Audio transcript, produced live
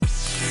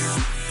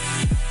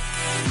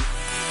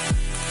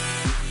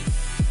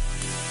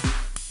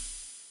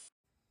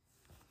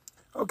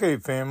Okay,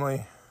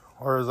 family,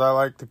 or as I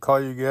like to call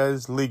you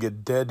guys, League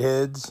of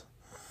Deadheads.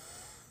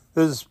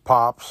 This is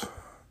Pops.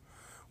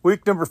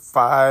 Week number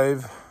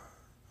 5.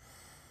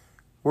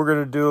 We're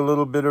going to do a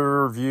little bit of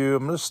a review.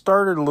 I'm going to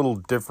start it a little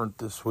different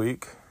this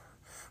week.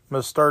 I'm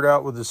going to start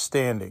out with the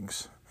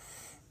standings.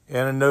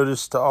 And a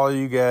notice to all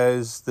you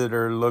guys that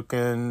are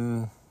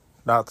looking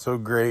not so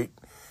great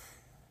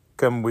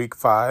come week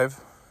 5.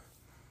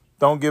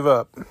 Don't give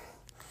up.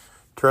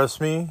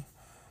 Trust me,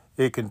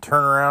 it can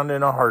turn around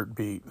in a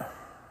heartbeat.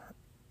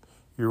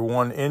 You're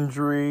one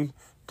injury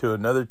to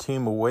another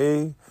team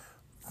away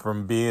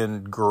from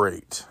being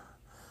great.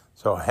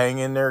 So hang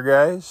in there,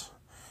 guys.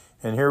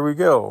 And here we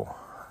go.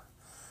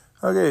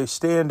 Okay,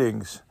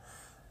 standings.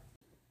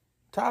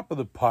 Top of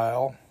the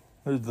pile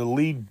is the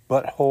lead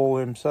butthole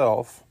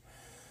himself.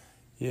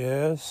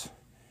 Yes,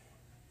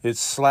 it's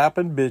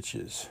Slapping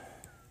Bitches.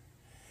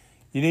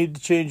 You need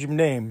to change your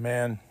name,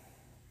 man.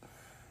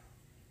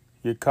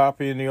 You're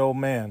copying the old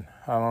man.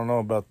 I don't know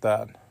about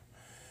that.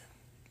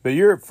 But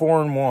you're at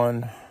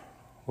 4-1,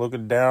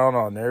 looking down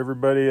on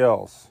everybody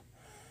else.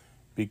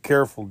 Be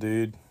careful,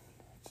 dude.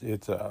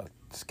 It's a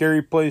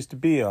scary place to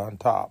be on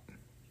top.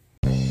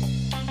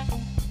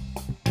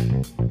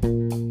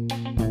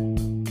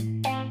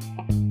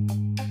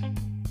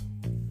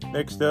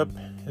 Next up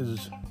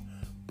is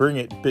Bring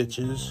It,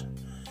 Bitches.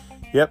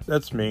 Yep,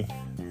 that's me.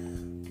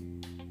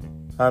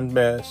 I'm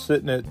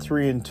sitting at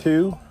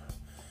 3-2.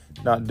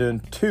 Not doing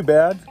too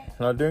bad.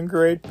 Not doing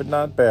great, but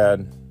not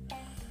bad.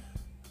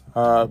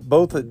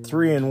 Both at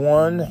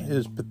 3-1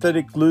 is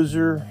Pathetic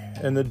Loser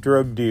and the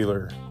Drug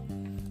Dealer.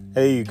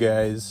 Hey, you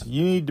guys,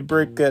 you need to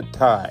break that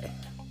tie.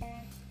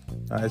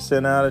 I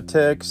sent out a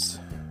text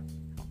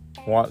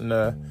wanting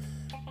to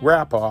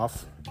wrap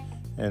off,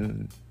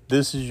 and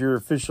this is your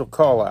official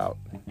call out.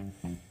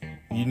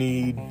 You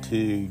need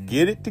to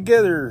get it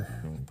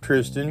together,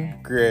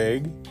 Tristan,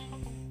 Greg,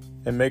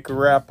 and make a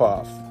wrap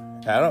off.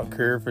 I don't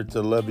care if it's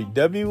a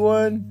lovey-dovey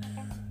one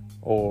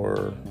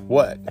or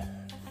what.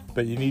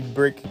 But you need to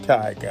break your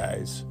tie,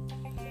 guys.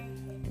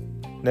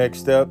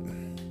 Next up,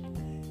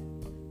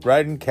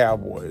 Riding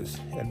Cowboys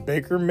and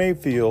Baker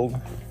Mayfield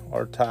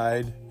are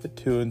tied at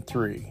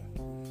 2-3.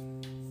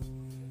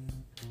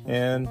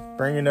 And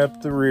bringing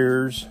up the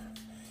rears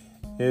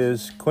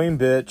is Queen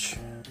Bitch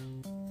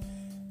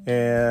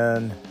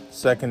and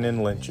Second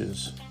in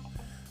Lynches.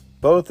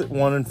 Both at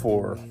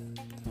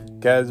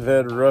 1-4. Guys have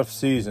had a rough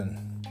season.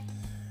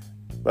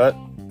 But,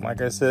 like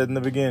I said in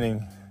the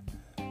beginning,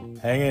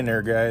 hang in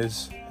there,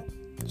 guys.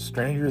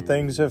 Stranger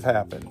things have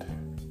happened.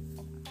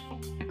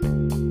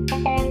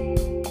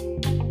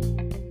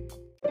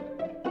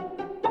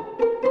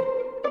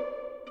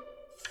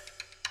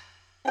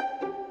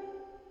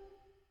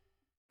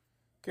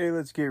 Okay,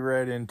 let's get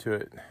right into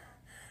it.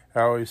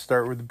 I always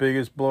start with the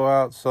biggest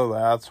blowout, so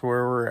that's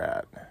where we're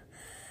at.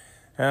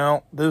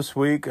 Now, this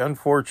week,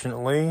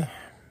 unfortunately,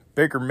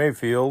 Baker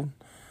Mayfield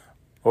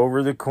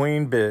over the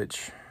Queen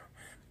Bitch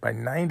by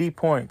 90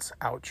 points.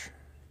 Ouch.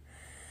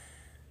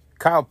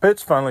 Kyle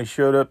Pitts finally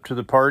showed up to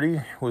the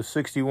party with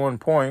 61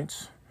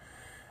 points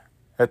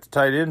at the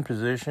tight end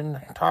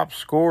position. Top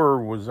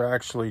scorer was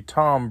actually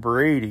Tom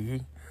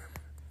Brady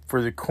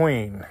for the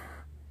Queen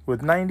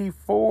with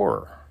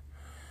 94.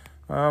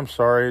 I'm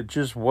sorry, it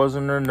just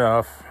wasn't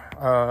enough.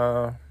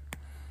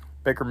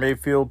 Baker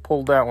Mayfield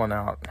pulled that one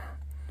out.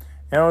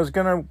 And I was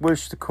going to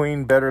wish the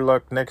Queen better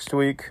luck next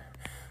week,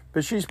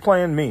 but she's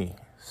playing me.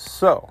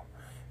 So,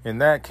 in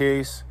that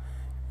case,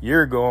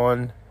 you're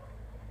going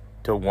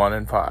to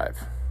 1-5.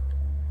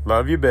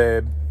 Love you,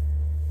 babe.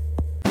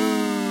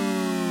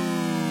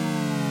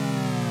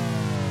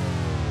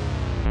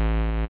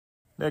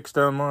 Next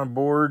on my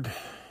board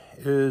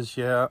is,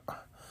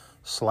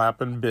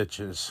 Slapping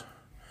Bitches.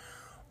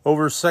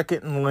 Over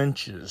Second in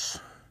Lynches.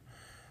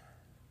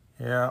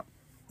 Yeah,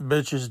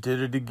 Bitches did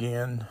it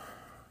again.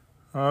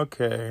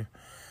 Okay.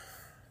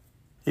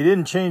 He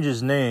didn't change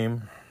his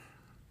name.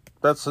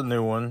 That's a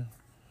new one.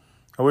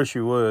 I wish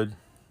he would.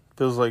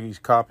 Feels like he's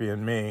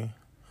copying me.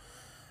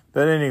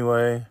 But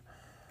anyway,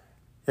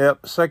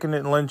 yep, Second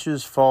in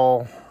Lynches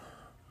fall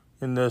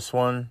in this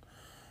one.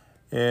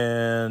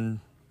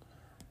 And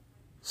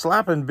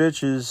Slapping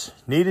Bitches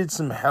needed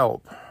some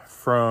help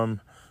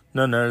from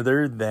none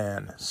other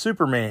than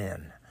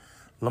Superman,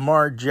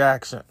 Lamar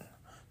Jackson,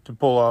 to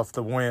pull off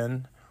the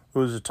win. Who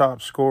was the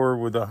top scorer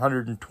with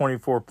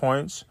 124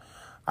 points.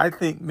 I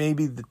think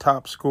maybe the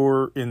top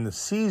scorer in the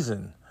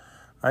season.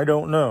 I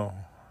don't know.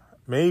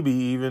 Maybe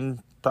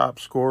even top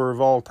scorer of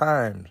all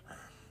time.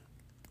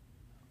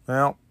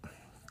 Well,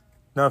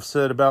 enough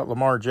said about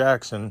Lamar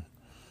Jackson.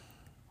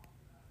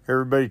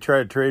 Everybody try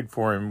to trade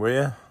for him, will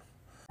ya?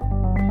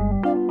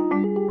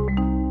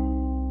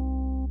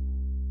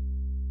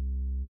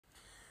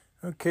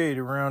 Okay,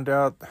 to round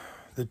out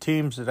the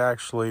teams that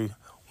actually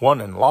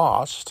won and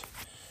lost,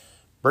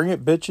 Bring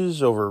It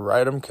Bitches over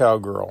Ride 'em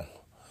Cowgirl.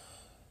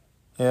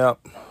 Yep,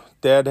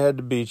 Dad had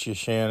to beat you,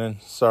 Shannon.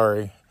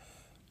 Sorry.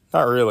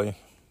 Not really.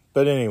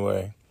 But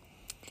anyway,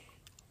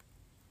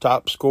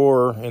 top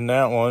scorer in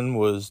that one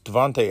was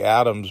Devontae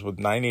Adams with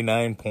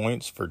 99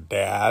 points for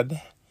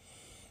Dad.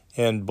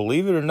 And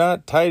believe it or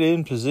not, tight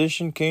end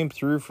position came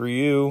through for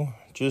you,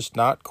 just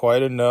not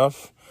quite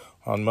enough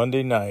on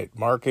Monday night.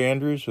 Mark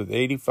Andrews with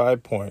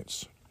 85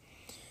 points.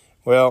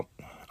 Well,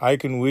 I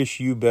can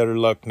wish you better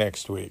luck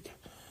next week.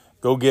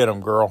 Go get 'em,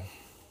 girl.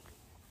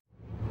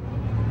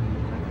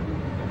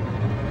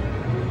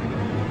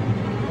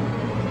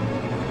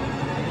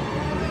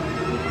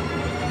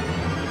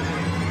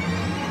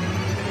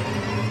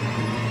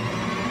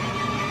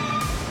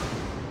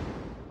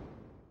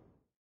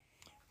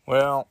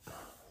 Well,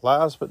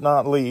 last but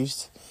not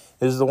least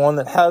is the one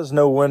that has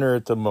no winner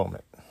at the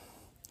moment.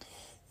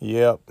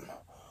 Yep.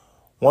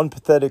 One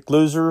pathetic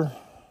loser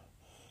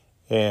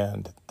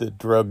and the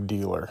drug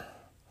dealer.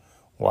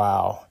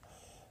 Wow.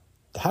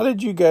 How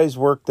did you guys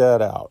work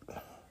that out?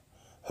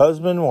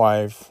 Husband and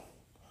wife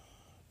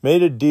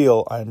made a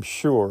deal, I'm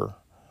sure,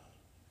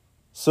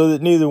 so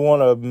that neither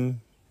one of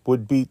them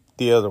would beat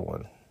the other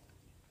one.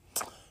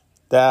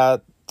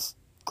 That's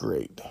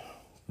great.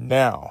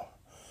 Now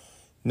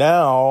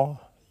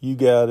you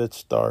got to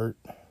start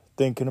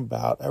thinking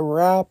about a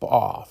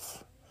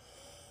wrap-off.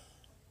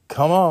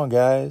 Come on,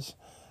 guys.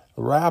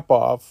 A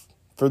wrap-off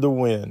for the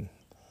win.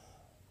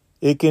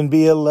 It can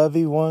be a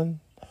lovey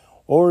one,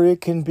 or it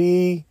can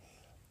be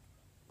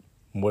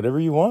whatever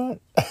you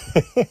want.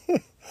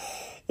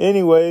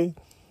 Anyway,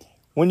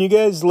 when you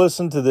guys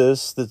listen to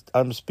this, that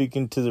I'm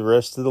speaking to the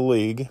rest of the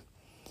league,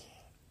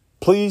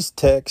 please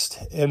text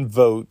and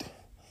vote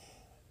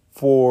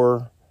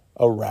for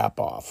a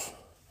wrap-off.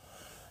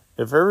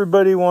 If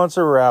everybody wants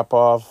a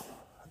wrap-off,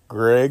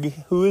 Greg,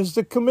 who is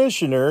the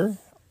commissioner,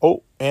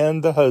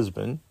 and the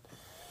husband,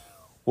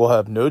 will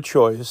have no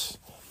choice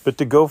but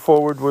to go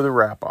forward with a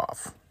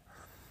wrap-off.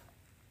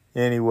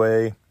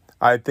 Anyway,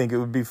 I think it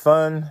would be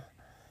fun,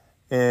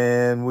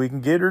 and we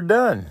can get her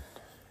done.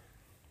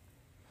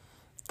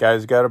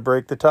 Guys got to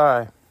break the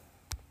tie.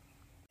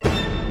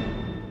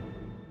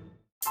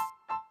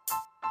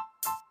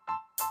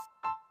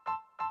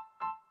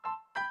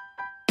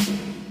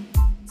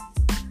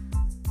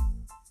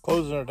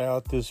 Closing it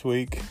out this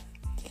week,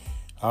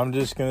 I'm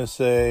just going to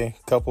say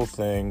a couple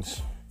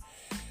things.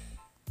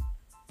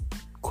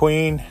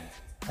 Queen,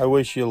 I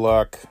wish you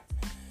luck.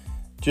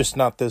 Just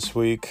not this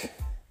week.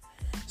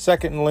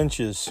 Second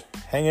Lynch's,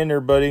 hang in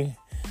there, buddy.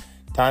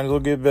 Times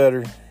will get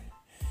better.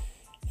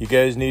 You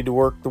guys need to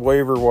work the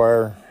waiver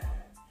wire.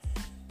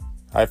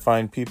 I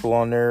find people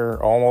on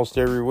there almost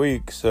every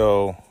week,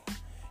 so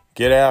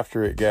get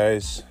after it,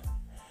 guys.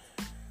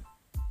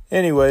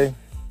 Anyway,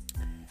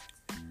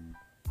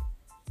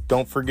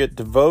 don't forget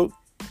to vote.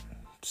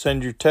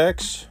 Send your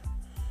texts.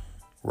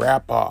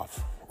 Wrap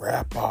off.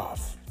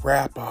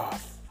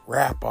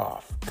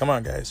 Come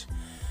on, guys.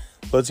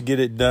 Let's get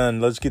it done.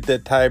 Let's get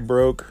that tie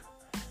broke.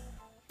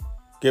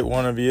 Get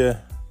one of you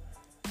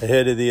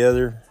ahead of the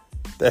other.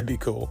 That'd be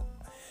cool.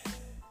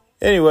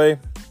 Anyway,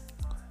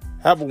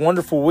 have a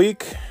wonderful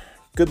week.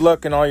 Good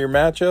luck in all your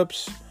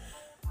matchups.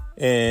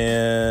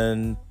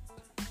 And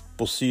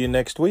we'll see you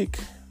next week.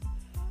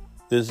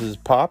 This is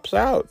Pops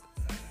out.